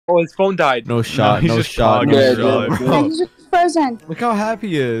Oh, his phone died. No shot, no shot. Bro. He's just frozen. Look how happy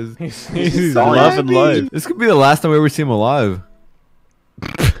he is. He's so loving happy. life. This could be the last time we ever see him alive.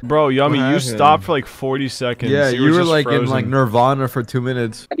 Bro, Yummy, you happened? stopped for like 40 seconds. Yeah, you were just like frozen. in like Nirvana for 2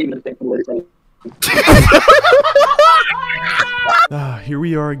 minutes. Here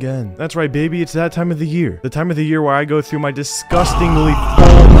we are again. That's right, baby. It's that time of the year. The time of the year where I go through my disgustingly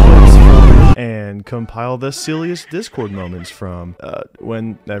full clips folder and compile the silliest Discord moments from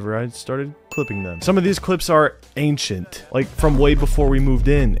whenever I started clipping them. Some of these clips are ancient, like from way before we moved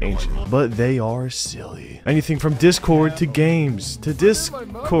in, ancient, but they are silly. Anything from Discord to games to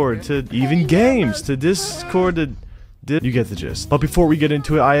Discord to even games to Discord to... You get the gist. But before we get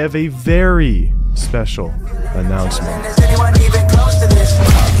into it, I have a very special announcement.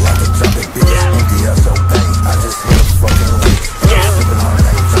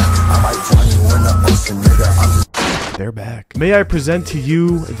 They're back. May I present to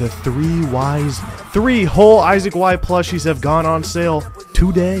you the 3 whole Isaac Y plushies have gone on sale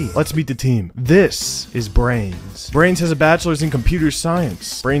today. Let's meet the team. This is Brains. Brains has a bachelor's in computer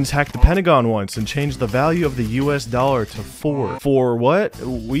science. Brains hacked the Pentagon once and changed the value of the US dollar to 4. For what?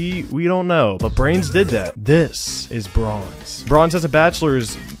 We don't know, but Brains did that. This is Bronze. Bronze has a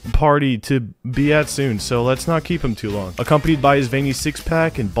bachelor's party to be at soon, so let's not keep him too long. Accompanied by his veiny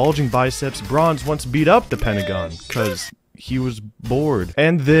six-pack and bulging biceps, Bronze once beat up the Pentagon, cause he was bored.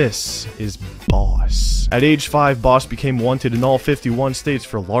 And this is Boss. At age 5, Boss became wanted in all 51 states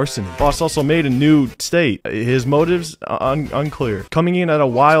for larceny. Boss also made a new state. His motives, unclear. Coming in at a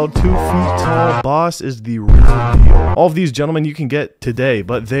wild 2 feet tall, Boss is the real deal. All of these gentlemen you can get today,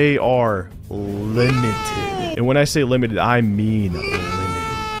 but they are limited. And when I say limited, I mean limited.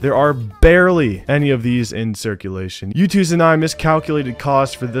 There are barely any of these in circulation. U2s and I miscalculated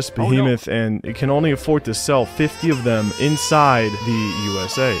costs for this behemoth, and it can only afford to sell 50 of them inside the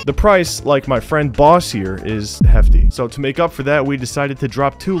USA. The price, like my friend Boss here, is hefty. So to make up for that, we decided to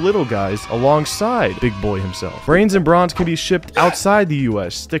drop 2 little guys alongside Big Boy himself. Brains and Bronze can be shipped outside the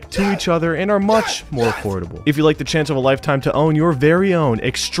US, stick to each other, and are much more affordable. If you like the chance of a lifetime to own your very own,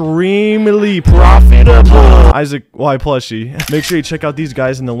 extremely profitable Isaac Y plushie, make sure you check out these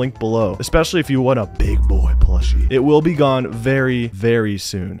guys in the link below, especially if you want a Big Boy plushie. It will be gone very, very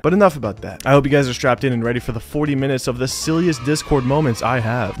soon. But enough about that. I hope you guys are strapped in and ready for the 40 minutes of the silliest Discord moments I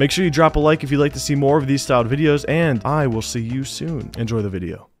have. Make sure you drop a like if you'd like to see more of these styled videos, and I will see you soon. Enjoy the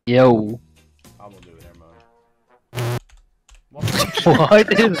video. Yo. I will do it,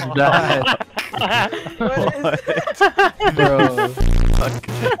 What is that?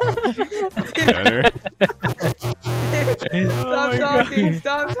 Stop talking!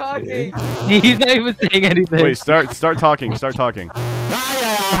 Stop talking! He's not even saying anything. Wait, start talking. Start talking.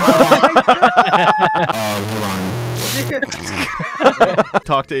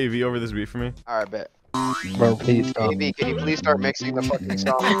 Talk to AV over this beat for me. Alright, bet. Bro, please stop. AV, can you please start mixing the fucking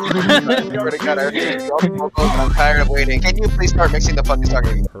song? I swear to God, I'm tired of waiting. Can you please start mixing the fucking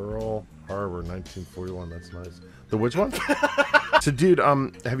song? Pearl Harbor, 1941. That's nice. The which one? So, dude,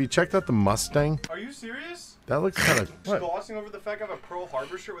 have you checked out the Mustang? Are you serious? That looks kind of what? Glossing over the fact I have a Pearl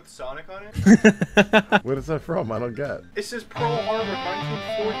Harbor shirt with Sonic on it? What is that from? I don't get. It says Pearl Harbor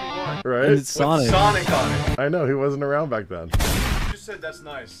 1941. Right? And it's Sonic. With Sonic on it. I know he wasn't around back then. You just said that's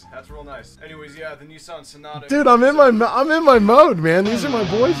nice. That's real nice. Anyways, yeah, the Nissan Sonata. Dude, I'm in my mode, man. These are my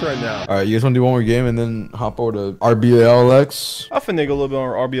boys right now. All right, you guys want to do one more game and then hop over to RBLX? I'll finagle a little bit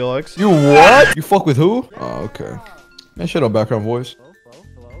on RBLX. You what? You fuck with who? Oh, okay. Man, shut up, background voice.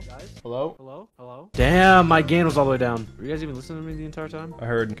 Hello? Hello? Hello? Damn, my gain was all the way down. Were you guys even listening to me the entire time? I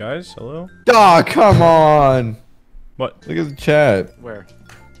heard, guys. Hello? Ah, come on. What? Look at the chat. Where?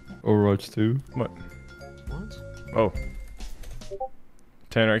 Overwatch 2. What? What? Oh.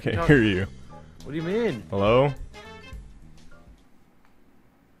 Tanner, I can't hear you. What do you mean? Hello?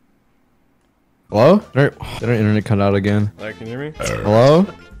 Hello? Did our internet cut out again? Larry, can you hear me? Hello?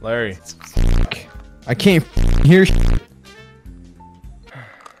 Larry. I can't hear shit.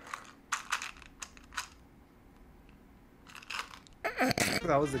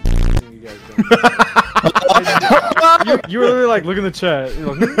 That was the thing you guys done. you were literally like, look in the chat.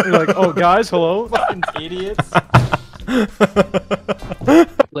 You're like, oh, guys, hello? Fucking idiots.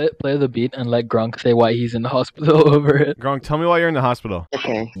 Play the beat and let Grunk say why he's in the hospital over it. Gronk, tell me why you're in the hospital.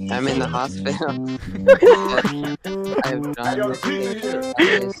 Okay, I'm in the hospital. I've done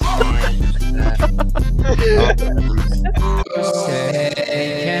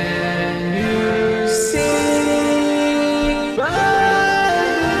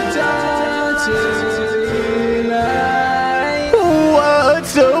What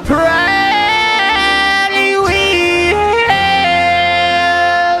so proudly we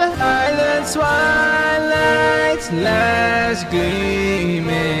hailed twilight's last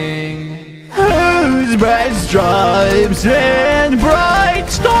gleaming. Whose bright stripes and bright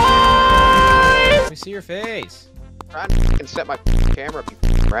stars. Let me see your face. I'm trying to set my camera up, you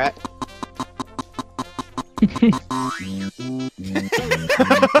rat.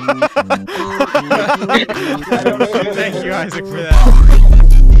 Thank you, Isaac, for that.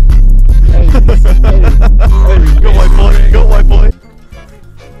 Go white boy, go white boy.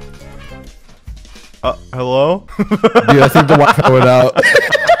 Hello? Dude, I think the Wi-Fi went out.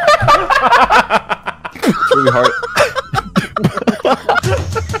 It's really hard.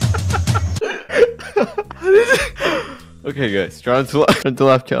 Okay, guys, try to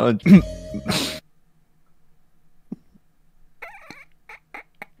left challenge.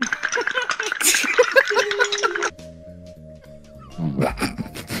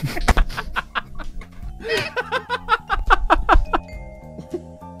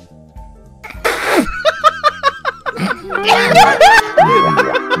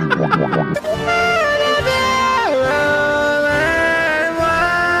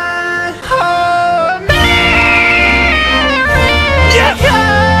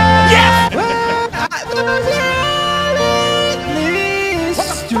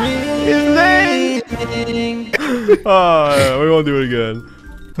 We won't do it again.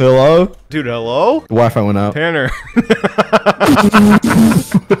 Hello? Dude, hello? The Wi-Fi went out. Tanner.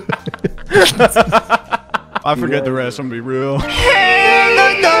 I forget the rest, I'm gonna be real.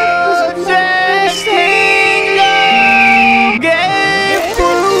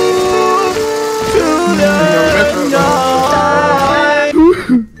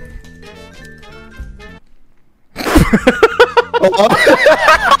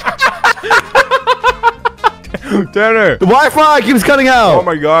 Tanner! The Wi-Fi keeps cutting out! Oh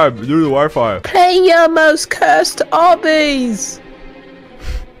my god, do the Wi-Fi. Play your most cursed hobbies.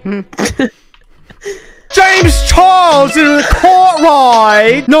 James Charles in the court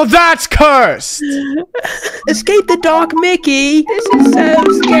ride! No, that's cursed! Escape the Dark Mickey. This is so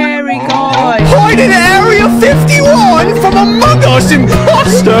scary, guys. Hide in Area 51 from Among Us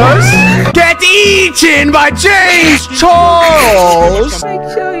imposters! Get eaten by James Charles! Make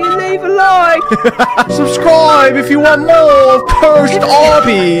sure you leave a like. Subscribe if you want more of cursed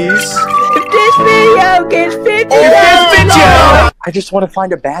hobbies! If this video gets 50 I just want to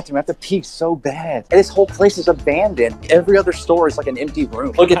find a bathroom. I have to pee so bad. And this whole place is abandoned. Every other store is like an empty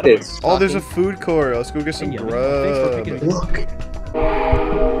room. Look at this. Oh, there's a food court. Let's go get some grub. Look. There's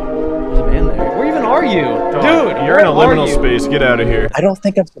a man there. Where even are you? Dude, You're in a liminal space. Get out of here. I don't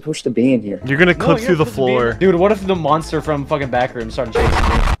think I'm supposed to be in here. You're gonna clip through the floor. Dude, what if the monster from fucking Backroom started chasing me?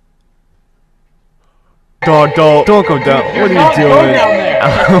 Dog, don't go down. What are you doing?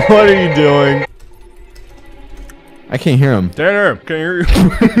 What are you doing? I can't hear him. Tanner, can you hear you?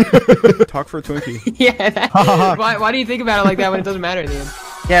 Talk for a Twinkie. Yeah. Why do you think about it like that when it doesn't matter in the end?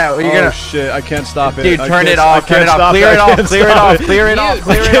 Yeah, well, you're Oh gonna. shit, I can't stop it. Dude, I turn can't- it off. I Turn can't it off. stop Clear it I off. can't Clear it stop off. Clear it off.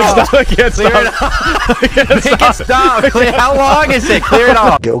 Clear it off. I can't Clear stop. it off. I can't Make it stop. stop. How long is it? Clear it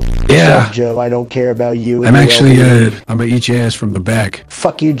off. Yeah, Joe, I don't care about you. I'm actually, I'm gonna eat your ass from the back.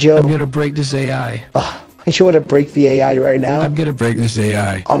 Fuck you, Joe. I'm gonna break this AI. You want to break the AI right now? I'm gonna break this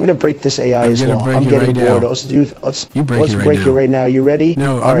AI. I'm gonna break this AI as well. I'm getting bored. Let's break it right now. You ready?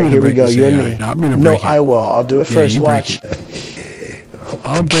 No, all right, here we go. You and me. No, I'm gonna No, break it. I will. I'll do it Yeah, first. you break Watch.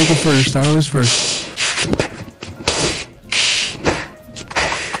 I'll break it first. I was first.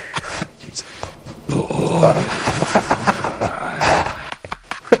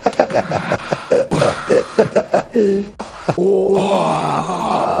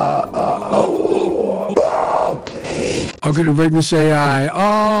 I'm gonna break this AI.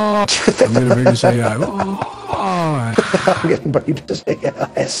 Oh, I'm gonna break this AI. Oh. I'm gonna break this AI.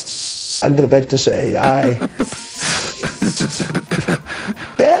 I'm gonna break this AI.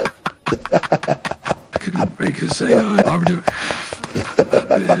 I'm gonna break this AI.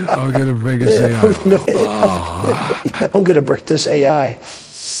 I'm gonna break this AI. I'm gonna break this AI.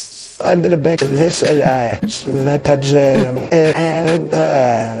 I'm gonna break this AI.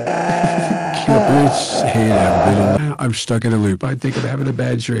 I'm stuck in a loop. I think I'm having a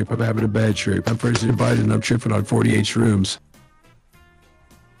bad trip. I'm President Biden and I'm tripping on 48 shrooms.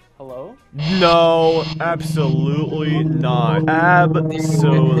 Hello? No, absolutely not.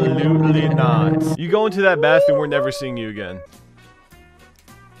 Absolutely not. You go into that bathroom, we're never seeing you again.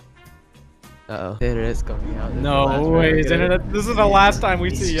 Uh-oh. The internet's going out. No way. This is the last time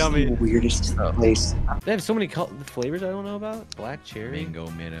we see Yummy. The weirdest place. They have so many flavors I don't know about. Black cherry. Mango,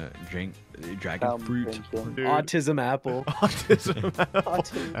 dragon fruit. Autism apple. Autism apple.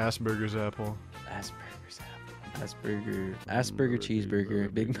 Asperger's apple. Asperger's apple. Asperger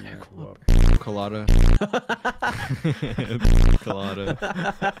cheeseburger. Big Mac Whopper. colada. Colada.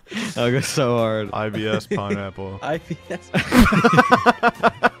 I'll go so hard. IBS pineapple. IBS.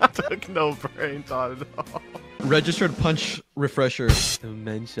 Took no brain thought at all. Registered punch refresher.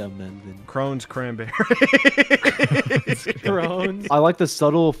 Crohn's cranberry. Crohn's. I like the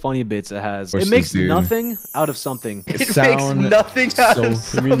subtle funny bits it has. What's It makes this do? nothing out of something. It It makes nothing out of You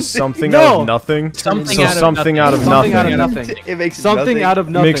something. mean something No. out of nothing? Something so out of something out of Something nothing. out of nothing. It makes Something nothing. out of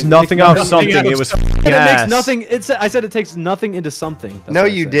nothing. Makes nothing out of something. It was And it gas. makes nothing. I said it takes nothing into something. That's No,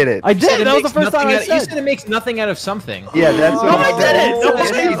 what I you said. didn't. I did. It That was the makes first time nothing I out- You said. said it makes nothing out of something. Yeah, that's what No, I I didn't. No,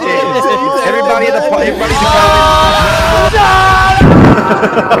 Yes, I you didn't. did. Everybody in the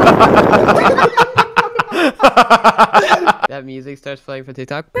That music starts playing for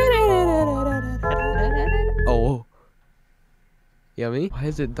TikTok. Oh. Yummy. Why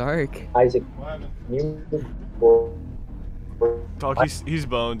is it dark? Isaac. Talk, he's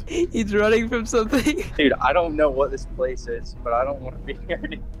boned. He's running from something. Dude, I don't know what this place is, but I don't want to be here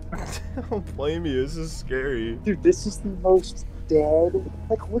anymore. I don't blame you. This is scary. Dude, this is the most dead.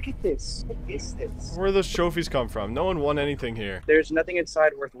 Like, look at this. What is this? Where do those trophies come from? No one won anything here. There's nothing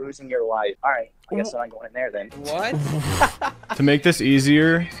inside worth losing your life. All right, I guess I'm not going in there then. What? To make this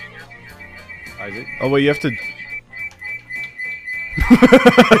easier, Isaac. oh wait, you have to.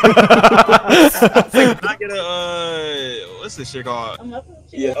 I'm gonna what's this shit called?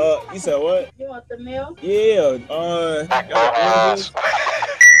 Yeah. You said what? You want the meal? Yeah.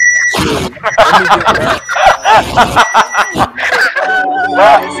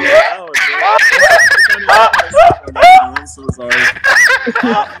 I'm so sorry.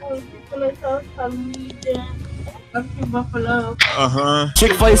 Buffalo.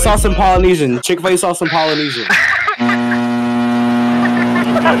 Chick-fil-A sauce and Polynesian. Chick-fil-A sauce and Polynesian.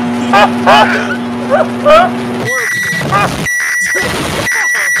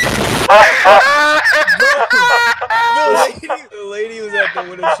 The lady was at the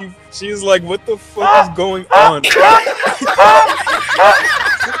window. She was like, "What the fuck is going on?"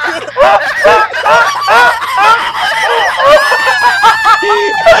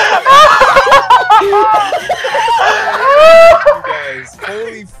 Guys,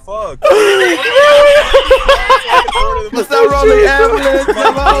 holy fuck! Let's not roll the ambulance.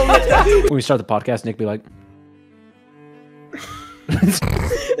 Come on. When we start the podcast, Nick be like, And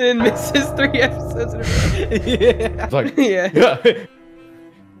then misses 3 episodes in a row. yeah. Like, Yeah.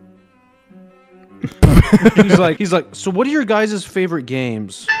 he's like, so what are your guys' favorite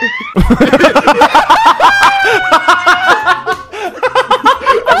games?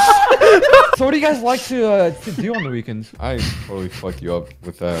 So what do you guys like to do on the weekends? I totally fucked you up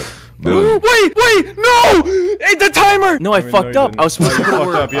with that. Wait, no! Hey, the timer! No, I fucked up. I was supposed to put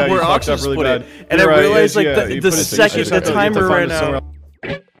it up. Yeah, you where fucked up Oxus really put bad. it. And I realized like the second the timer ran out.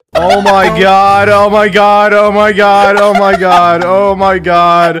 Oh my god, oh my god, oh my god, oh my god, oh my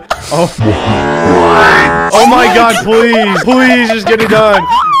god. Oh my god, please just get it done.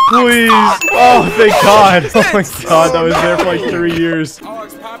 Please. Oh, thank god. Oh my god, that was there for like 3 years.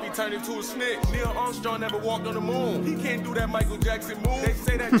 Turned into a snitch. Neil Armstrong never walked on the moon. He can't do that Michael Jackson move. They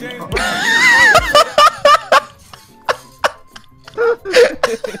say that James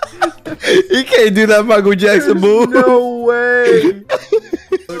He can't do that Michael Jackson move. No way. Lil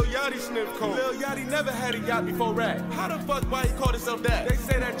Yachty sniff coke. Lil Yachty never had a yacht before rap. How the fuck why he called himself that? They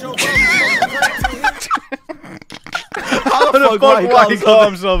say that Joe How the fuck why he call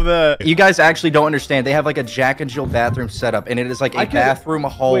himself that? You guys actually don't understand. They have like a Jack and Jill bathroom setup, and it is like a bathroom, a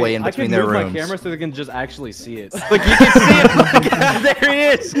hallway in between their I can rooms. move my camera so they can just actually see it. Look, you can see it. There he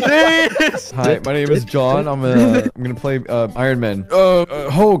is. There he is. Hi, my name is John. I'm gonna play Iron Man.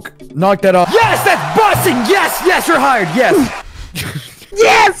 Hulk, knock that off. Yes, that's busting! Yes, you're hired! Yes!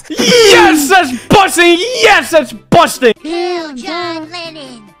 Yes! Yes, that's busting! Yes, that's busting! Kill John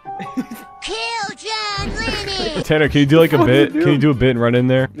Lennon! Kill John Lennon! Tanner, can you do like a bit? Can you do a bit and run in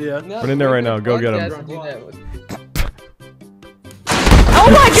there? Yeah. Run in there right now. Go get him. Oh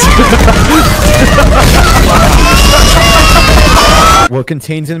my god! What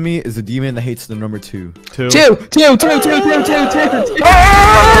contains in me is a demon that hates the number 2. Two.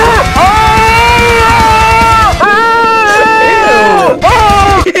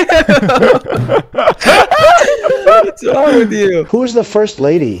 What's wrong with you? Who's the first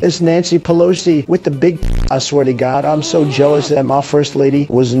lady? It's Nancy Pelosi with the big. I swear to God, I'm so jealous that my first lady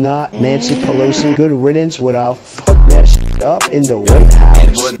was not Nancy Pelosi. Good riddance without fuck that shit up in the White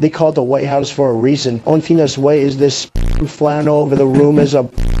House. They called the White House for a reason. Only thing that's way is this flying over the room as a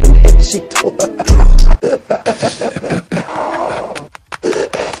Nancy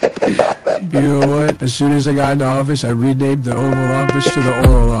You know what? As soon as I got into office, I renamed the Oval Office to the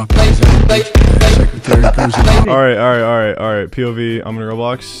Oral Office. Secretary comes in. Alright. POV, I'm in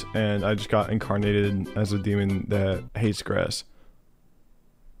Roblox, and I just got incarnated as a demon that hates grass.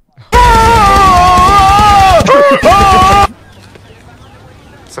 Get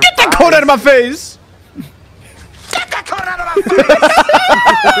that cone out of my face!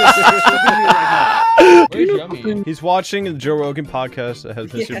 He's watching the Joe Rogan podcast that has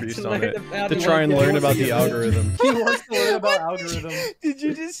Mr. Beast on it to try and learn about the algorithm. He wants to learn about algorithm. Did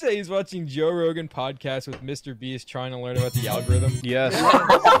you just say he's watching Joe Rogan podcast with Mr. Beast trying to learn about the algorithm? Yes.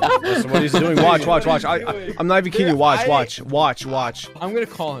 That's what he's doing. Watch. I'm not even kidding you. Watch. I'm gonna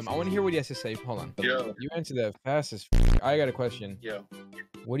call him. I want to hear what he has to say. Hold on. Yo. You answer that fast as I got a question. Yo.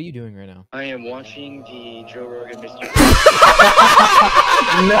 What are you doing right now? I am watching the Joe Rogan Mr.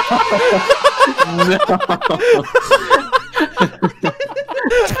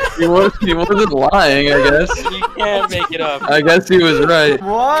 He wasn't lying, I guess. You can't make it up. I guess he was right.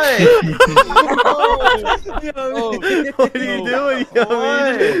 What? What are you doing,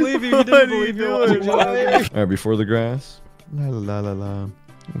 Yummy? He didn't believe you. Alright, before the grass. La la la la.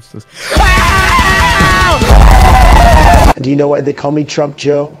 What's this? Do you know why they call me Trump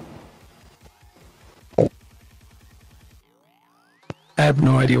Joe? I have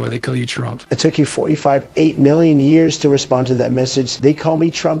no idea why they call you Trump. It took you 8 million years to respond to that message. They call me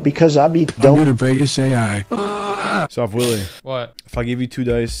Trump because I be I'm gonna Vegas AI. Soft Willie. What? If I give you 2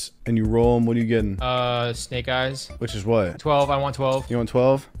 dice and you roll them, what are you getting? Snake eyes. Which is what? 12. I want 12. You want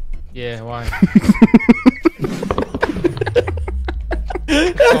 12? Yeah, why?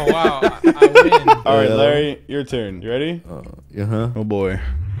 Oh, wow. I win. Alright, Larry, your turn. You ready? Oh boy.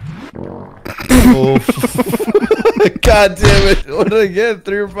 Oh. God damn it. What did I get?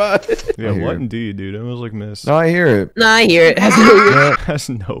 3 or 5? Yeah, what indeed, dude? I was like miss. No, I hear it. No, I hear it. Has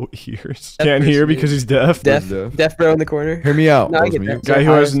no ears. Can't hear because he's deaf. Deaf bro in the corner. Hear me out. No, I get that. Guy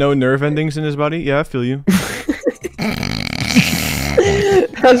who has no nerve endings in his body? Yeah, I feel you.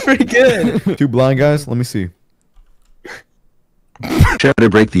 That's pretty good. 2 blind guys? Let me see. Try to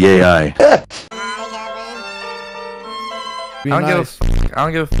break the AI. I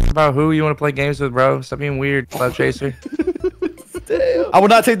don't give a f about who you want to play games with, bro. Stop being weird, Cloud Chaser. I will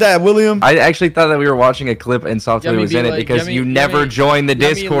not take that, William. I actually thought that we were watching a clip and Softly was in it because you never join the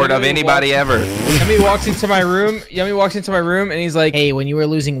Discord of anybody ever. Yummy walks into my room. And he's like, "Hey, when you were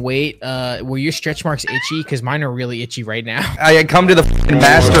losing weight, were your stretch marks itchy? Because mine are really itchy right now." I come to the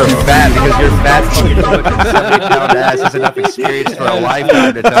master of fat because your fat fucking 70-pound ass has enough experience for a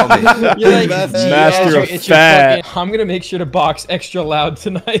lifetime to tell me. You're like, master of fat. I'm gonna make sure to box extra loud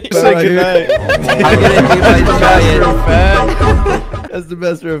tonight. Say goodnight. I'm gonna do my giant. That's the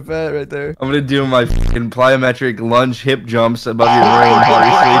master of fat right there. I'm gonna do my fucking plyometric lunge hip jumps above your brain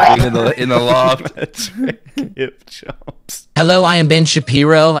while you're sleeping in the loft. Hip jumps. Hello, I am Ben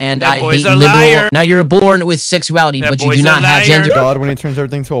Shapiro, and I hate a liberal. liar. Now you're born with sexuality, but you do not have gender. God, when he turns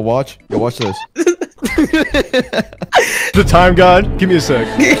everything to a watch. Yo, watch this. The time god? Give me a sec.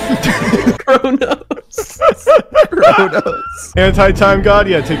 Chronos. Anti-time god?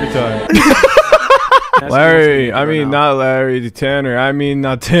 Yeah, take your time. Larry, I mean not Larry, Tanner. I mean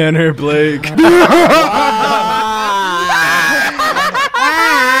not Tanner, Blake.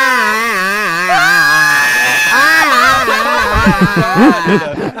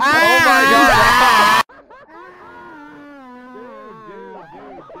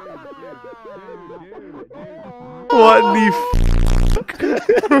 What the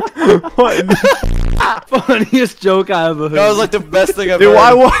what the Funniest joke I ever heard. That was like the best thing I've Dude, heard.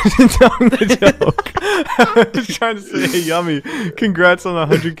 why wasn't telling the joke? I was trying to say, hey, Yummy, congrats on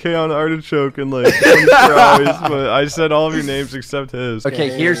 100K on Artichoke in like 24 hours, but I said all of your names except his. Okay,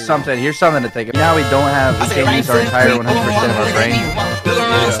 here's something to think of. Now we can't use our entire 100% of our brain.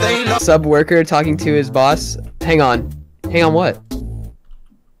 Yeah. Sub worker talking to his boss. Hang on what?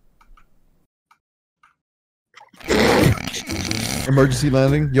 Emergency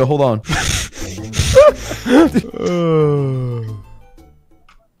landing? Yo, hold on.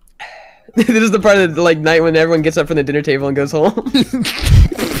 This is the part of the night when everyone gets up from the dinner table and goes home.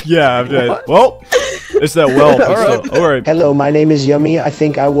 Yeah, I'm dead. Well, it's that whelp. All right. Hello, my name is Yummy. I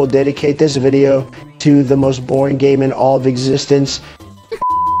think I will dedicate this video to the most boring game in all of existence.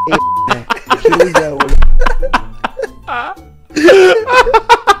 Here we go.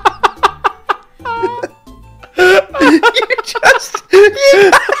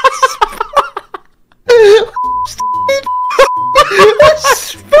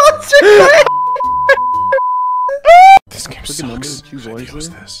 This game sucks.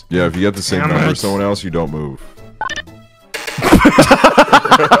 Yeah, if you get the same number as someone else, you don't move.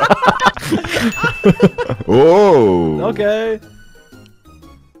 Whoa. Okay.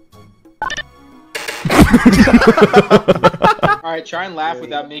 All right, try and laugh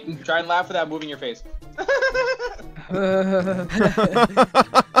without moving your face. Hang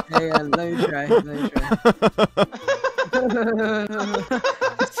on, let me try.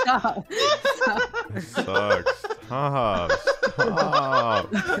 Stop. Sucks. Stop.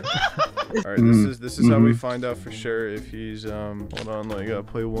 Alright, this is how we find out for sure if he's hold on, like I gotta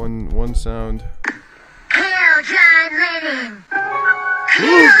play one sound. Kill John Lennon.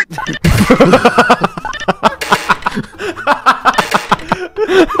 Please.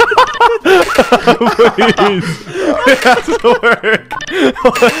 It has to work.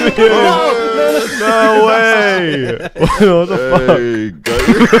 No way. What the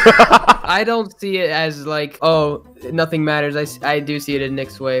fuck? I don't see it as like, oh, nothing matters. I do see it in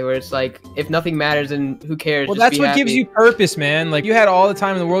Nick's way, where it's like, if nothing matters, then who cares? Well, Just that's be what happy. gives you purpose, man. Like, you had all the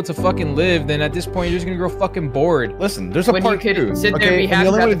time in the world to fucking live, then at this point, you're just gonna grow fucking bored. Listen, there's a When part you could two. sit there and be Okay, happy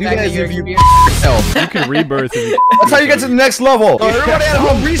and the only about way to do the fact that is that if you you're yourself. You can rebirth if you That's how you get to the next level. Everybody at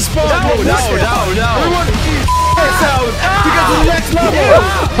home, respawn. No. Everyone, yourself to get to the next level.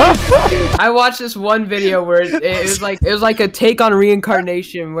 I watched this one video where it was like a take on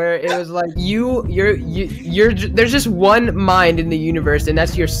reincarnation, where it was like you're there's just one mind in the universe, and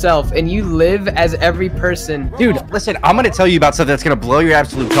that's yourself, and you live as every person. Dude, listen, I'm gonna tell you about something that's gonna blow your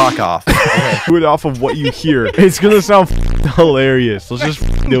absolute cock off. Do it off of what you hear. It's gonna sound hilarious. Let's just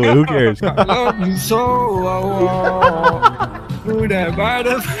do it. Who cares? Love you so. Give me that.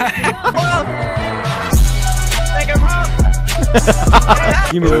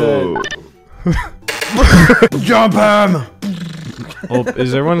 Jump him. Oh,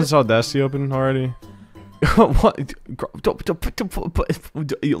 is everyone's Audacity open already? What?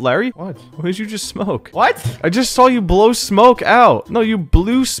 Larry? What? What did you just smoke? What? I just saw you blow smoke out. No, you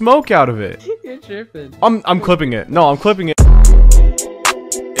blew smoke out of it. You're tripping. I'm clipping it. No, I'm clipping it.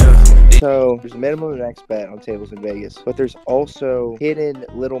 So there's a minimum and max bet on tables in Vegas, but there's also hidden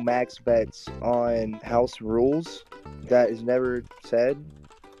little max bets on house rules that is never said.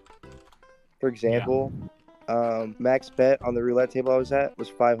 For example, max bet on the roulette table I was at was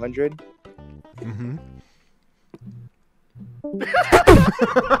 500. Mm-hmm.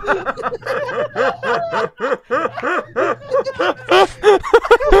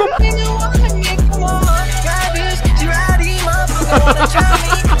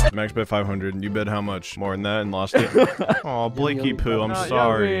 Max bet 500. You bet how much? More than that and lost it? Oh, Blakey poo, I'm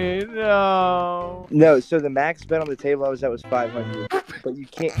sorry. No. No, so the max bet on the table I was at was 500, but you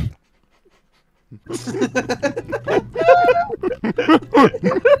can't.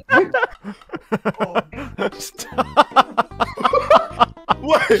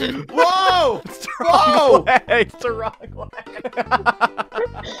 Wait! Whoa! It's the wrong way. It's the wrong way.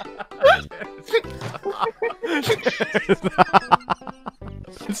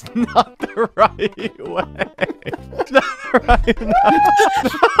 It's not the right way. It's not the right.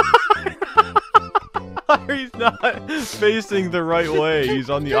 Larry's not facing the right way. He's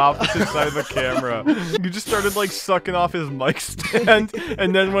on the opposite side of the camera. You just started like sucking off his mic stand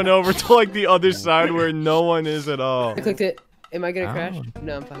and then went over to like the other side where no one is at all. I clicked it. Am I gonna crash?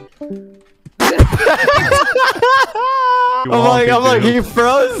 No, I'm fine. I'm like, he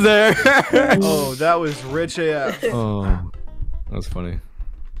froze there. Oh, that was rich AF. Oh, that was funny.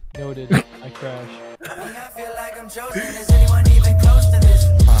 Noted. I crashed.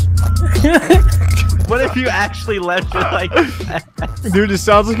 What if you actually left it like that? Dude, it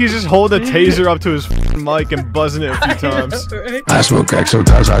sounds like he's just holding a taser up to his mic and buzzing it a few times. I smoke crack,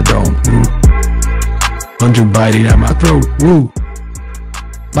 sometimes I don't. Woo. 100 biting at my throat. Woo.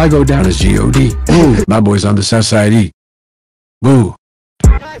 I go down as G.O.D. Woo. My boys on the south side eat. Woo.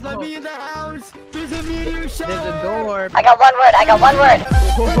 Guys, let me in the house. There's a meteor show. There's a door. I got one word.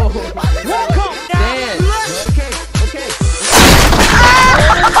 Dan. Okay.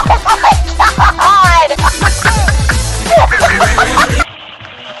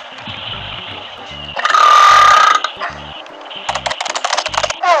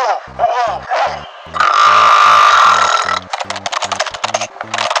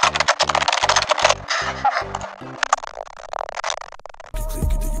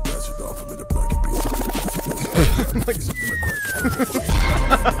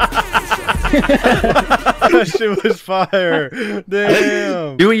 That shit was fire.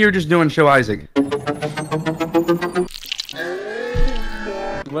 Damn. Do what you were just doing, show Isaac.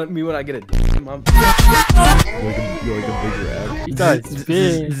 Me when I get it. You're like a bigger ad. That's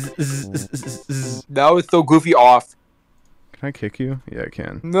big. That was so goofy off. Can I kick you? Yeah, I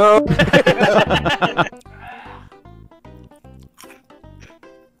can. No.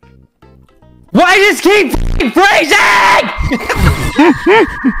 Why does this keep freezing?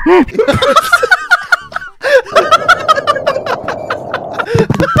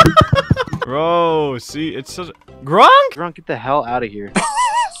 Bro, see, it's such. Grunk? Grunk, get the hell out of here.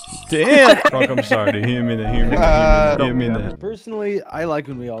 Damn. Grunk, I'm sorry. Dude. Hear me that. Personally, I like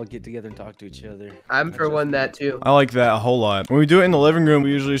when we all get together and talk to each other. I'm for one that too. I like that a whole lot. When we do it in the living room,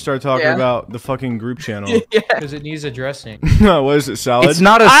 we usually start talking Yeah. about the fucking group channel. Because it needs a dressing. What is it, salad? It's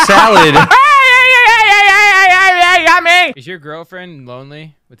not a salad. Is your girlfriend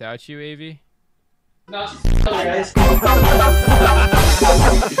lonely without you, Avi?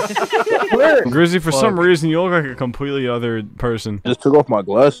 Grizzly, for some reason, you look like a completely other person. Just took off my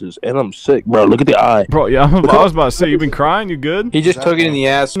glasses and I'm sick, bro. Look at the eye. Bro, yeah, I was about to say, you been crying? You good? He just took it in the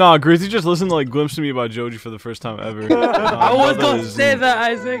ass. Nah, Grizzly just listened to like Glimpse of Me by Joji for the first time ever. I was gonna say that,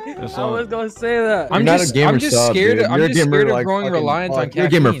 Isaac. I was gonna say that. I'm just scared. I'm just scared of growing reliance on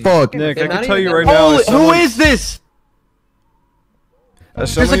caffeine. You're a gamer. Fuck. Nick, I can tell you right now. Who is this?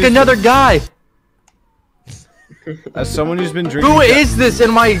 There's like another guy. As someone who's been drinking. Who is this in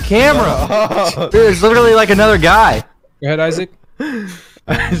my camera? There's literally like another guy. Go ahead, Isaac.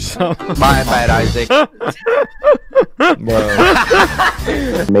 My bad, Isaac.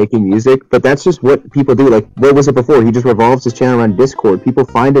 Making music, but that's just what people do. Like, what was it before? He just revolves his channel around Discord. People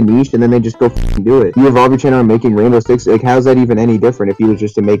find a niche and then they just go do it. You evolve your channel around making rainbow sticks. Like, how's that even any different if you was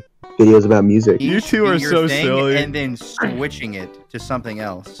just to make videos about music? You two are so silly. And then switching it to something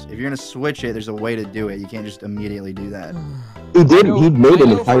else. If you're gonna switch it, there's a way to do it. You can't just immediately do that. He did. He made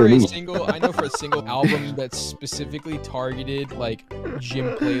an entire niche. I know for a single album that's specifically targeted like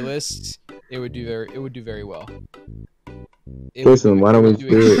gym playlists, it would do very well. Listen, why don't we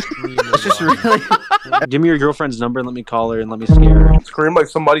do it? It's just really. Give me your girlfriend's number and let me call her and let me scare her. Scream like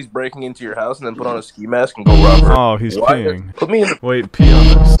somebody's breaking into your house and then put on a ski mask and go rob her. Oh, he's peeing. Put me in the. Wait, pee on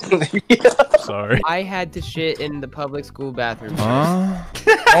this. Sorry. I had to shit in the public school bathroom. Huh?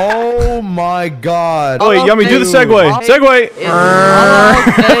 Oh my god. Oh, wait, Yummy, do the segue. Segue.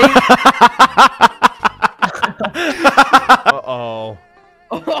 Uh-oh.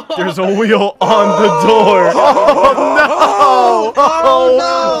 There's a wheel on the door. Oh no!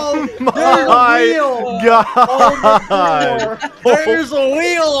 Oh my god! There's a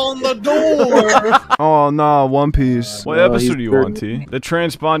wheel on the door. Oh no, One Piece. What episode are you on, T? The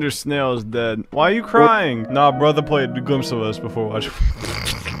transponder snail is dead. Why are you crying? Nah, brother played a glimpse of us before watching.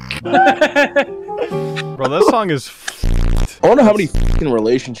 Bro, that song is. I wonder how many fucking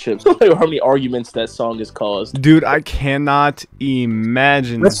relationships or how many arguments that song has caused. Dude, I cannot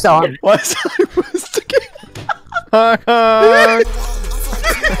imagine. What song? What song was the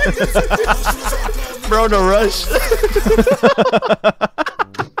Bro, no rush.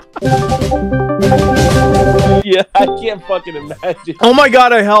 Yeah, I can't fucking imagine. Oh my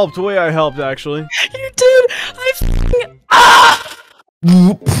god, I helped. Wait, I helped actually. You did. I fucking.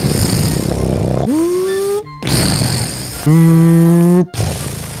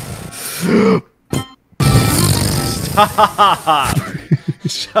 Stop!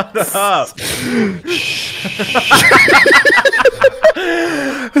 Shut up!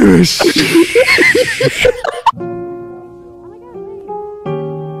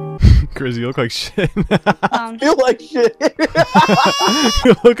 Chris, you look like shit. Feel like shit.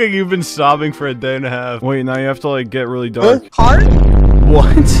 You look like you've been sobbing for a day and a half. Wait, now you have to like get really dark. Hard?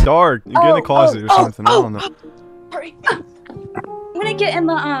 What? Dark. You get in the closet or something. I don't know. Hurry. I'm gonna get in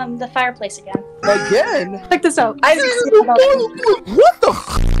the fireplace again. Again? Check this out. What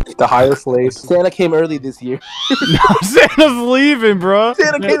the? The highest place. Santa came early this year. No, Santa's leaving, bro.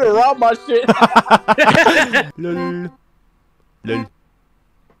 Santa came to rob my shit. Lol. Lol.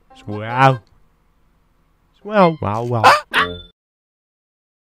 Wow. Wow. Wow. Wow.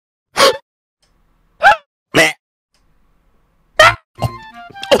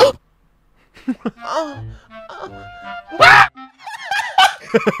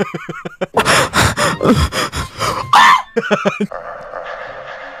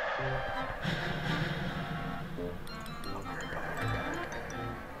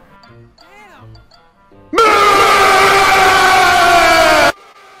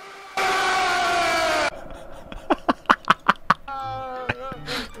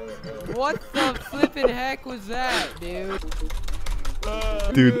 What the flippin' heck was that, dude?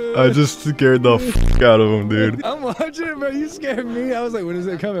 Dude, I just scared the f out of him, dude. I'm watching it, bro. You scared me. I was like, when is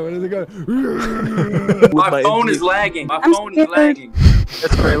it coming? When is it going? My phone is lagging. My phone is lagging.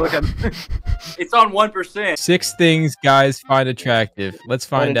 That's great. Look at it's on 1%. 6 things guys find attractive. Let's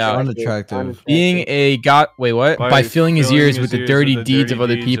find out. Unattractive. Being a wait, what? By filling his ears with the dirty deeds of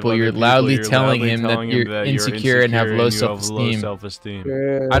other people, you're loudly telling him that you're insecure and have low self-esteem.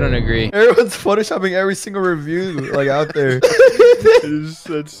 I don't agree. Everyone's photoshopping every single review like out there.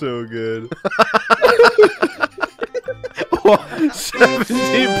 That's so good.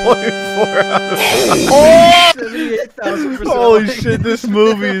 17.4 out of 78,000%. Holy shit, this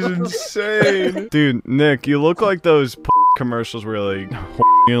movie is insane. Dude, Nick, you look like those commercials where you're like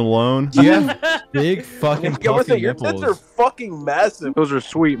alone. Yeah, big fucking puffy Your tits are nipples. fucking massive. Those are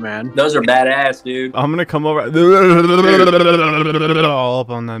sweet, man. Those are badass, dude. I'm gonna come over all up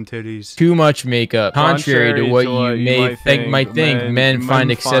on them titties. Too much makeup. Contrary to what you may think, men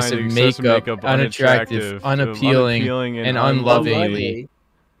find excessive makeup unattractive, unappealing, and unloving.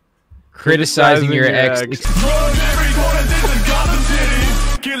 Criticizing your ex.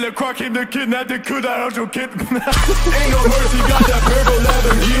 Killer Croc came to kidnap the kid out of kid. Ain't no mercy, got that purple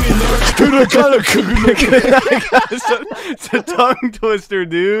Lamborghini. It's a tongue twister,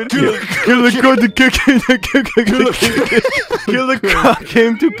 dude. Killer Croc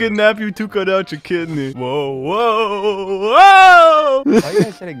came to kidnap you to cut out your kidney. Whoa, whoa, whoa! Why you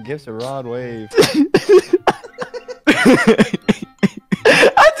guys sending gifts a Rod Wave?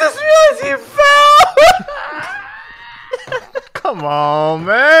 I just realized he fell! Come on,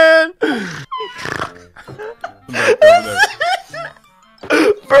 man!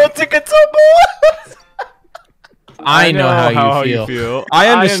 Bro took a tumble! I know how you feel. I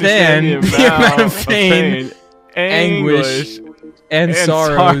understand the amount of pain, anguish, and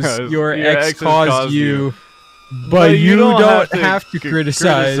sorrows your ex caused you. But you don't have to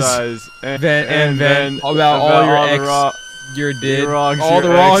criticize and then about all your ex all the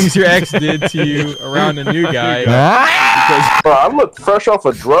wrongs your ex did to you around a new guy. Bro, I look fresh off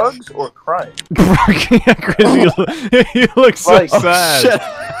of drugs or crime. You look so sad.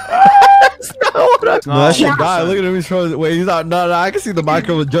 No, that's a guy. Look at him. He's throwing. Wait, he's not. No, I can see the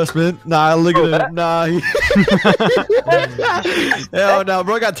micro adjustment. Nah, look at him. Nah. Hell no,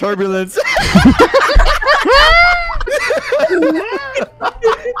 bro. Got turbulence.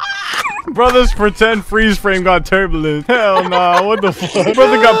 Brother's pretend freeze frame got turbulent. Hell nah, what the fuck?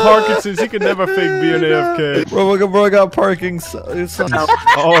 Brother got Parkinson's. He could never fake being AFK. Bro got parking.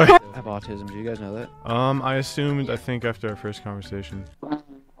 Oh, I have autism. Do you guys know that? I assumed. I think after our first conversation.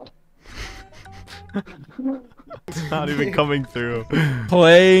 It's not even coming through.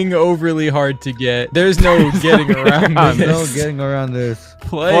 Playing overly hard to get. There's no getting around this. No getting around this.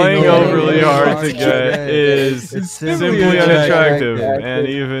 Playing overly hard to get is simply unattractive and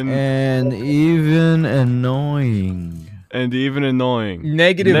even annoying. And even annoying.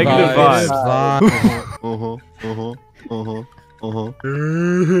 Negative vibes.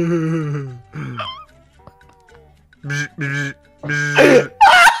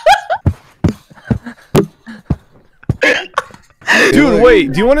 Dude,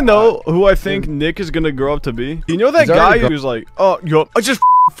 wait, do you want to know who I think Nick is gonna grow up to be? You know that guy who's like, oh, yo, I just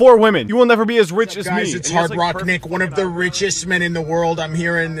 4 women. You will never be as rich as me. Guys, it's Hard Rock Nick, one of the richest men in the world. I'm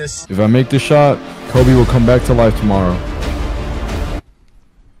hearing this. If I make this shot, Kobe will come back to life tomorrow.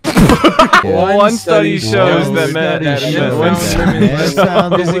 One study shows that men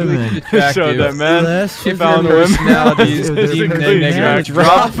found personalities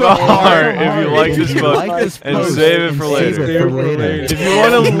drop the heart if you like this book and save it for later. If you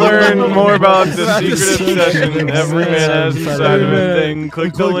want to learn more about the secret obsession every man has inside of him, then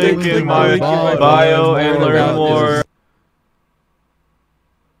click the link in my bio and learn more.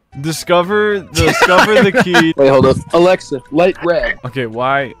 Discover the key. Wait, hold up. Alexa, light red. Okay,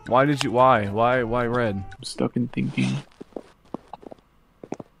 why did you why red? I'm stuck in thinking.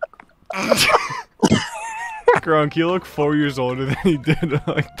 Grunk, you look 4 years older than he did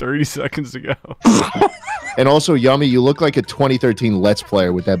like 30 seconds ago. And also, Yummy, you look like a 2013 Let's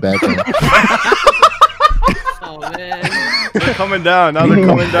Player with that background. Oh man. They're coming down. Now they're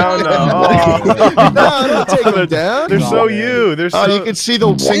coming down now. Oh. No, don't take them down. They're so you. They're so... you can see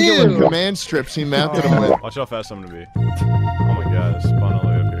the singular command strips he mounted them with. Watch how fast I'm gonna be. Oh my god, it's spun all the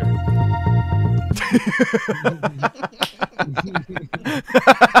way up here.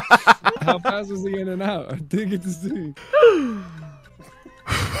 How fast was he in and out? I didn't get to see.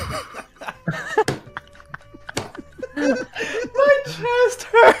 My chest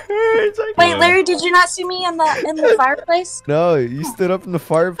hurts. Wait, Larry, did you not see me in the fireplace? No, you stood up in the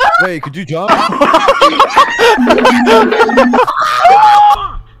fire. Wait, could you jump?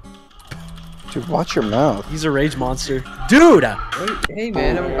 Dude, watch your mouth. He's a rage monster. Dude! Hey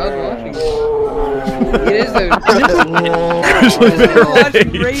man, I was watching. It is a.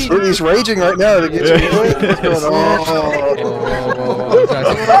 Dude, he's raging right now to get you away. What's going on?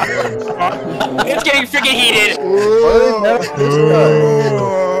 It's getting freaking heated.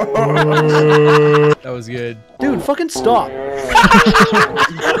 That was good. Dude, fucking stop.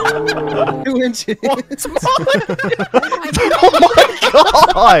 2 inches. Oh my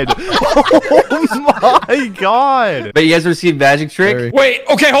god! Oh my god! But you guys ever seen Magic Trick? Wait,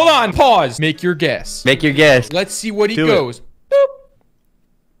 okay, hold on. Pause. Make your guess. Make your guess. Let's see what he Do it. goes.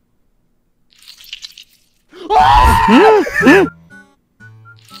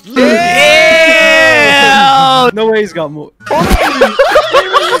 No way he's got more.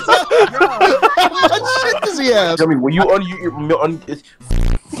 What shit does he have? Tell me, will you unmute your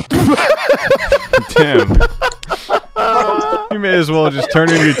Damn. You may as well just turn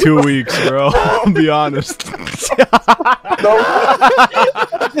in your 2 weeks, bro. I'll be honest.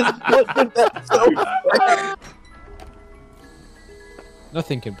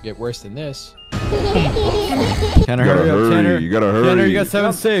 Nothing can get worse than this. Tanner, hurry up, Tanner. You gotta hurry. Tanner, you got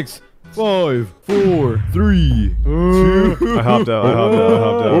 7, 6, 5, 4, 3, 2. I hopped out.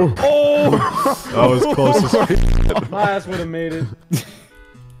 Oh! That was close as My ass would have made it.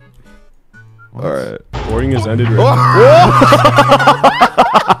 Alright. Boarding has ended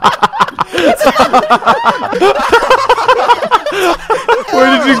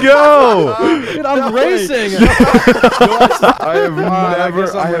Where did you go? Dude, I'm racing. I have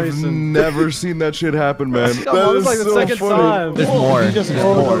never seen that shit happen, man. That is like the second time. There's more. There's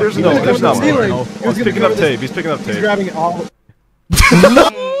not more. He's picking up tape. He's picking up tape. He's grabbing it all.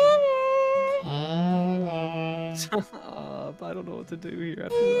 I don't know what to do here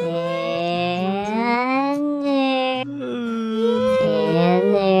after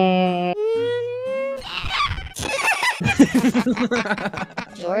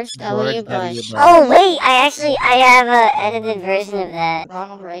George W. Bush. Oh wait, I have a edited version of that.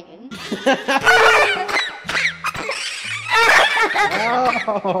 Ronald Reagan.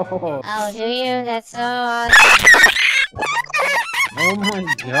 Oh, do you? That's so awesome. Oh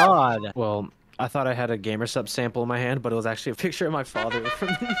my god. Well, I thought I had a gamer sub sample in my hand, but it was actually a picture of my father from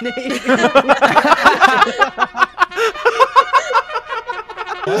the Navy.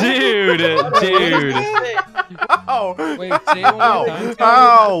 Dude. Ow! Wait, say it one more time.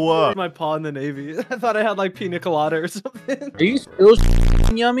 Ow! My paw in the Navy. I thought I had like pina colada or something. Are you still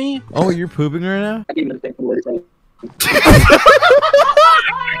yummy? Oh, you're pooping right now? Let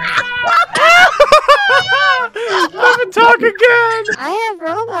me talk again! I have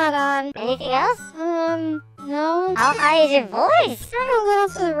robot on. Anything else? No. How high is your voice? Turn a little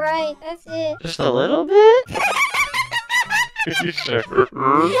to the right. That's it. Just a little bit?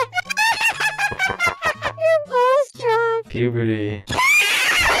 Your balls drop. Puberty.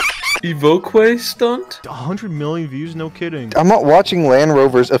 Evoquay stunt? 100 million views? No kidding. I'm not watching Land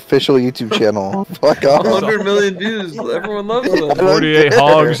Rover's official YouTube channel. Fuck off. 100 million views. Everyone loves it. 48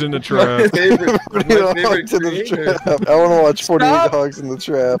 hogs in the trap. My favorite Hogs in the trap. I want to watch 48 hogs in the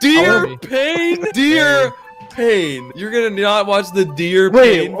trap. Deer Pain? Deer Pain. You're gonna not watch the Deer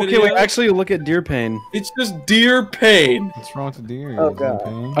Pain video? Wait, actually look at Deer Pain. It's just Deer Pain. What's wrong with the deer? Oh, God.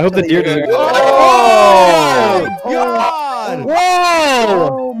 I hope the deer doesn't. Oh! God! Whoa!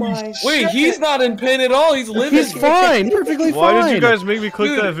 Oh my Wait, he's not in pain at all. He's living. He's fine. Perfectly fine. Why did you guys make me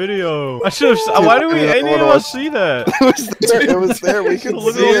click that video? I should have. Why did we any of us see that? It was there. We could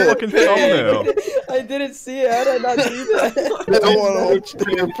Look see at the it. fucking thumbnail. I didn't see it. How did I not see that? I don't want to watch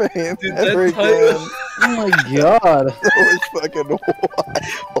Deer Pain ever that again. Oh my god. That was fucking wild.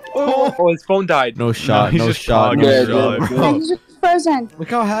 Oh, his phone died. No shot, he's no just shot. talking No shit. shot, bro. He's just frozen.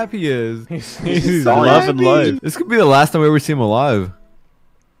 Look how happy he is. He's so loving life. This could be the last time we ever see him alive.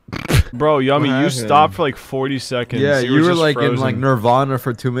 Bro, Yummy, What you happened? stopped for like 40 seconds. Yeah, you were just like frozen. in like Nirvana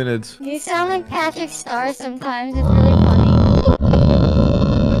for 2 minutes. You sound like Patrick Star sometimes.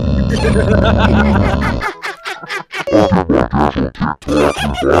 It's really funny.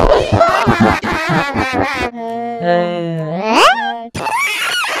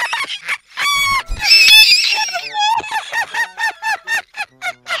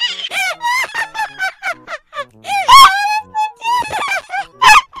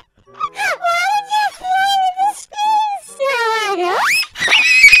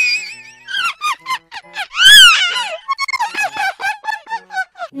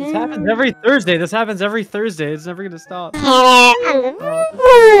 This happens every Thursday. This happens every Thursday. It's never gonna stop.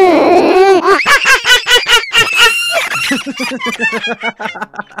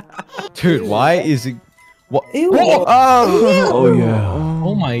 Dude, why is he? What? Ew. Oh yeah.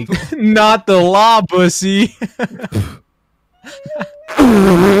 Oh my! Not the law, bussy.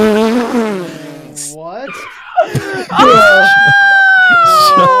 What?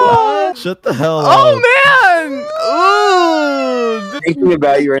 Shut the hell up. Oh man! Ooh! Thinking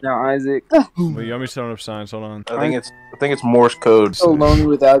about you right now, Isaac. Wait, Yummy setting up signs. Hold on. I think it's Morse code. So lonely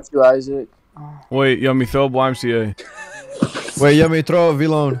without you, Isaac. Wait, Yummy, throw up YMCA. Wait, Yummy, throw a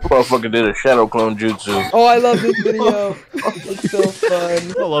V-Lone. Motherfucker did a shadow clone jutsu. Oh, I love this video. It's so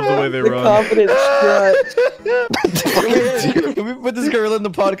fun. I love the way they run. Confident strut. Can we put this gorilla in the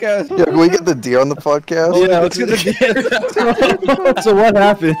podcast? Yeah, can we get the deer on the podcast? Yeah, let's get the deer. So what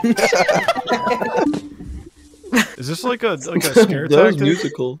happened? Is this like a scare tactic?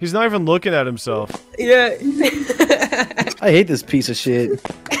 Musical. He's not even looking at himself. Yeah. I hate this piece of shit.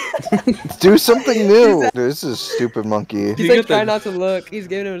 Do something new. Dude, this is a stupid monkey. He's like trying not to look. He's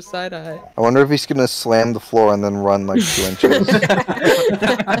giving him a side eye. I wonder if he's gonna slam the floor and then run like 2 inches.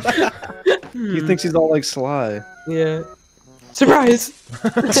 He thinks he's all like Sly. Yeah. Surprise!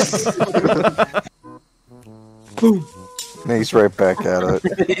 Boom. And he's right back at it.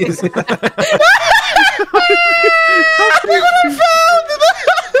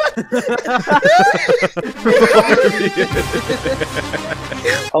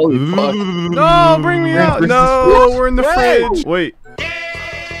 Holy fuck. No, bring me out. No, we're in the fridge. Wait.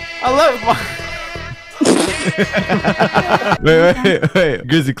 I love wait.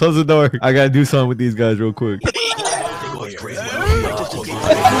 Grizzly, close the door. I gotta do something with these guys real quick.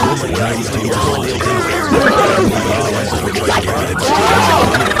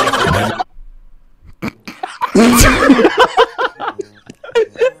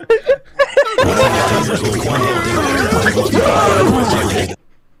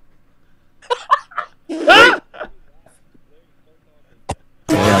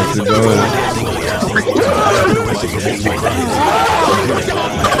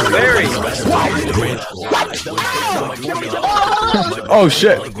 Oh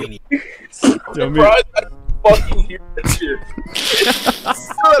shit! Surprise! I fucking hear that shit.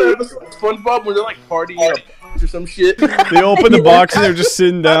 SpongeBob when they're like partying in a box or some shit. They open the box and they're just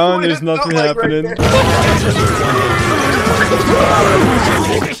sitting down. There's nothing happening.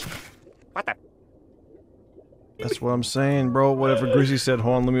 That's what I'm saying, bro. Whatever Greasy said.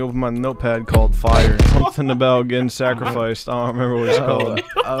 Hold on, let me open my notepad called fire. Something about getting sacrificed. I don't remember what it's called.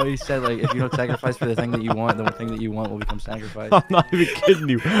 Oh, he said like if you don't sacrifice for the thing that you want, the thing that you want will become sacrificed. I'm not even kidding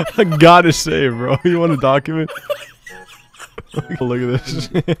you. I gotta say, bro. You want a document? Look at this.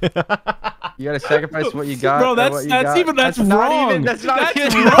 You gotta sacrifice what you got. Bro, that's wrong. That's not even, wrong. that's not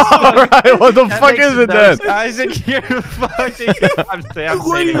even Alright, what the fuck is it then? Isaac, you're fucking. I'm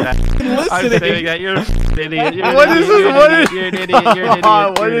saving that. I'm saving that. You're an idiot. What is this? What is? You're an idiot. You're an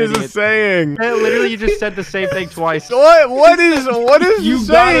idiot. What is it saying? Literally, you just said the same thing twice. What is You it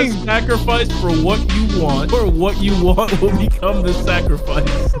gotta saying? sacrifice for what you want, or what you want will become the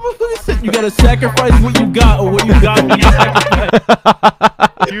sacrifice. You gotta sacrifice what you got, or what you got will be sacrificed.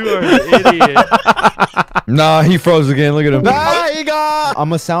 You are an idiot. Nah, he froze again. Look at him. Nah, he got.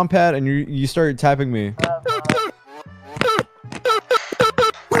 I'm a sound pad, and you start tapping me.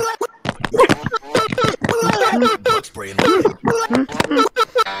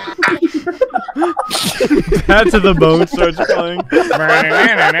 Pat to the bone starts playing.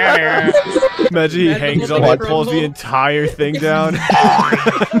 Imagine he hangs up and pulls the entire thing down.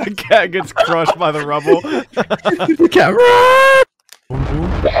 The cat gets crushed by the rubble. The cat.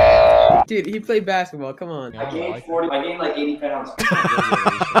 Dude, he played basketball. Come on. I gained like 80 pounds.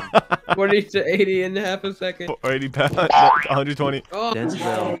 40 to 80 in half a second. 80 pounds. 120. Oh.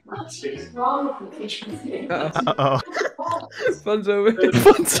 Denzel. Uh-oh. Fun's over.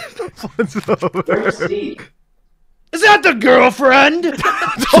 Fun's over. Is that the girlfriend?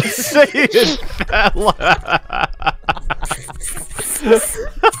 Don't say it, fella.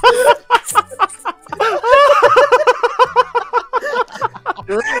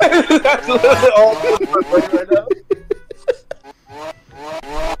 That's literally all my brain right now.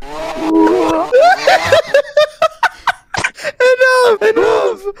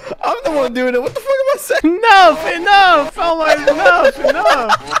 Enough! I'm the one doing it. What the fuck am I saying? Enough! Oh my,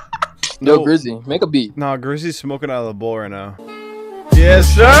 enough! Yo, Grizzy, make a beat. Nah, Grizzy's smoking out of the bowl right now. Yes,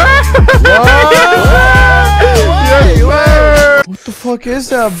 sir! Yes, sir! What the fuck is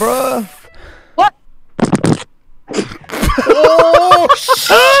that, bruh? Oh,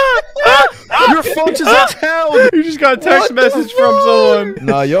 shit! Your phone just out of town! You just got a text message from someone.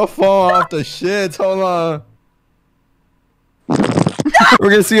 Nah, your phone off the shit. Hold on. We're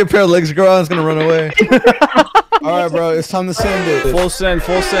gonna see a pair of legs grow and it's gonna run away. Alright, bro, it's time to send it. Full send,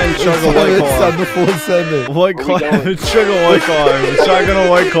 chug a white It's claw. time to full send it. White claw, chug a white claw. Chugging a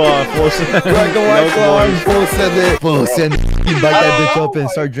white claw, full send. Crack a white claw, full send it. Full send it. You bite that bitch up and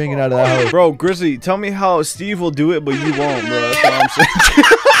start drinking out of that house. Bro, Grizzly, tell me how Steve will do it, but you won't, bro. That's what I'm saying.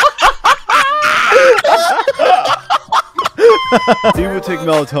 Steve will take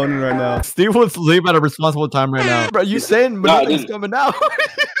melatonin right now. Steve will sleep at a responsible time right now. Bro, you saying, but nothing's coming out.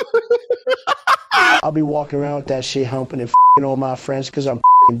 I'll be walking around with that shit humping and f***ing all my friends because I'm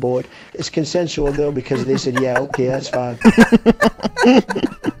f***ing bored. It's consensual though because they said, yeah, okay, that's fine.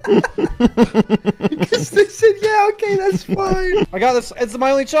 Because they said, yeah, okay, that's fine. I got this. It's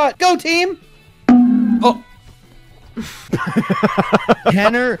my only shot. Go, team. Oh.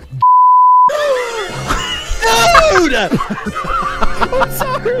 Tanner. Dude! I'm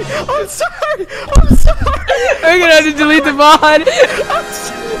sorry. I'm sorry. We're gonna have to delete the VOD.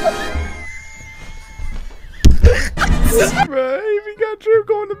 Bro, if you got Drew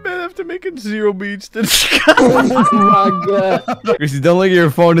going to bed after making 0 beats, then oh my god. Gracie, don't look at your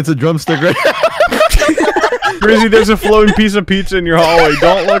phone. It's a drumstick right now. Grizzy, there's a floating piece of pizza in your hallway.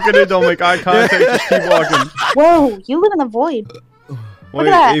 Don't look at it. Don't make eye contact. Just keep walking. Whoa, you live in the void. Wait,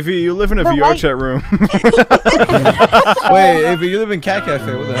 AV, you live in a VR chat room. Wait, AV, you live in Cat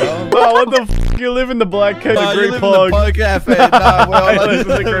Cafe. What the hell? Wow, what the f? You live in the Black Cat, the Great Pug. You live in the Pug Cafe. Nah, well, I live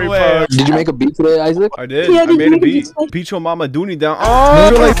in the Great Pug. Did you make a beat today, Isaac? I did. Yeah, I made a beat. Peach your mama Dooney down.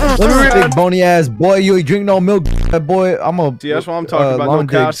 Oh, big bony ass boy. You ain't drink no milk, that boy. I'm a. See, that's what I'm talking about. No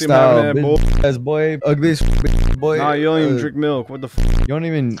calcium having that, boy. Ass boy, ugly boy. Nah, you don't even drink milk. What the f? You don't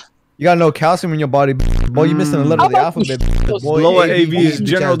even. You got no calcium in your body, boy. You missing a letter of the alphabet, boy. Lower AV's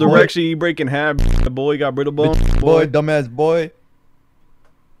general direction. You breaking half, boy. You got brittle bone, boy. Dumbass boy.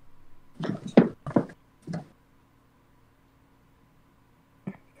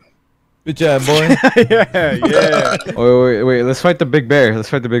 Good job, boy. yeah. Wait. Let's fight the big bear. Let's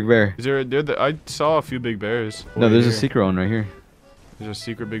fight the big bear. Is there? I saw a few big bears. No, there's a secret one right here. There's a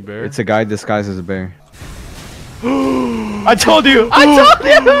secret big bear. It's a guy disguised as a bear. I told you! I told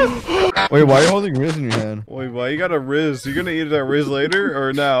you! Wait, why are you holding Riz in your hand? Wait, why you got a Riz? You gonna eat that Riz later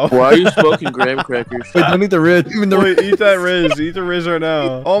or now? Why are you smoking graham crackers? Wait, don't eat the Riz. Wait, eat that Riz. Eat the Riz right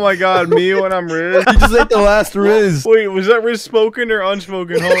now. Oh my god, me when I'm Riz. You just ate the last Riz. Wait, was that Riz spoken or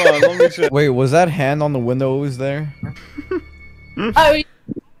unspoken? Hold on, let me check. Wait, was that hand on the window always there? Oh,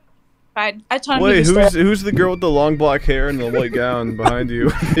 fine. I told him. Wait, who's the girl with the long black hair and the white gown behind you?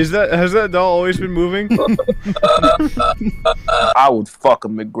 Has that doll always been moving? I would fuck a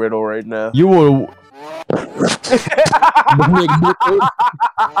McGriddle right now. You would.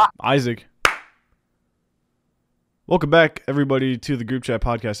 Isaac. Welcome back, everybody, to the Group Chat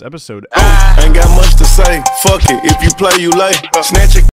Podcast episode. Ain't got much to say. Fuck it. If you play, you lay. Snatch it.